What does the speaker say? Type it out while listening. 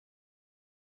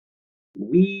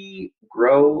we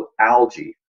grow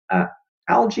algae. Uh,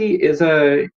 Algae is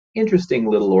a interesting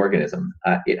little organism.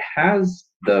 It has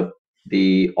the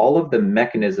all of the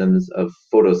mechanisms of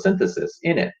photosynthesis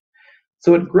in it.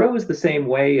 So it grows the same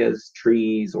way as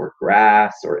trees or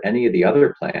grass or any of the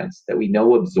other plants that we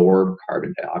know absorb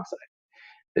carbon dioxide.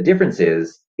 The difference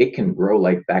is it can grow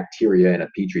like bacteria in a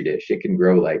petri dish. It can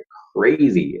grow like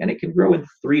crazy, and it can grow in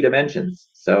 3 dimensions.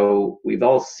 So we've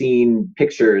all seen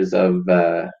pictures of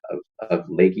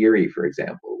Lake Erie, for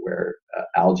example, where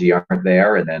algae aren't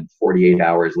there, and then 48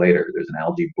 hours later, there's an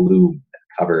algae bloom that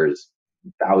covers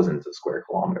thousands of square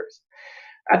kilometers.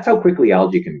 That's how quickly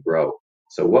algae can grow.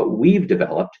 So what we've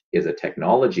developed is a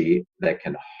technology that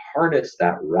can harness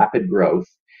that rapid growth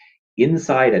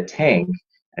inside a tank,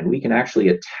 and we can actually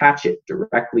attach it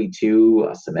directly to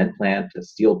a cement plant, a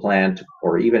steel plant,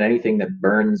 or even anything that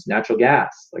burns natural gas,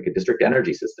 like a district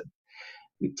energy system.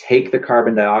 We take the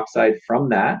carbon dioxide from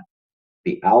that.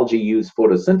 The algae use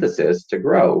photosynthesis to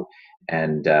grow.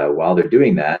 And while they're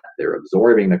doing that, they're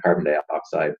absorbing the carbon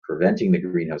dioxide, preventing the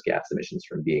greenhouse gas emissions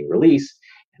from being released,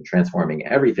 and transforming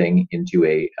everything into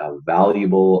a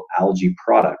valuable algae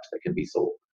product that can be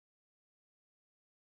sold.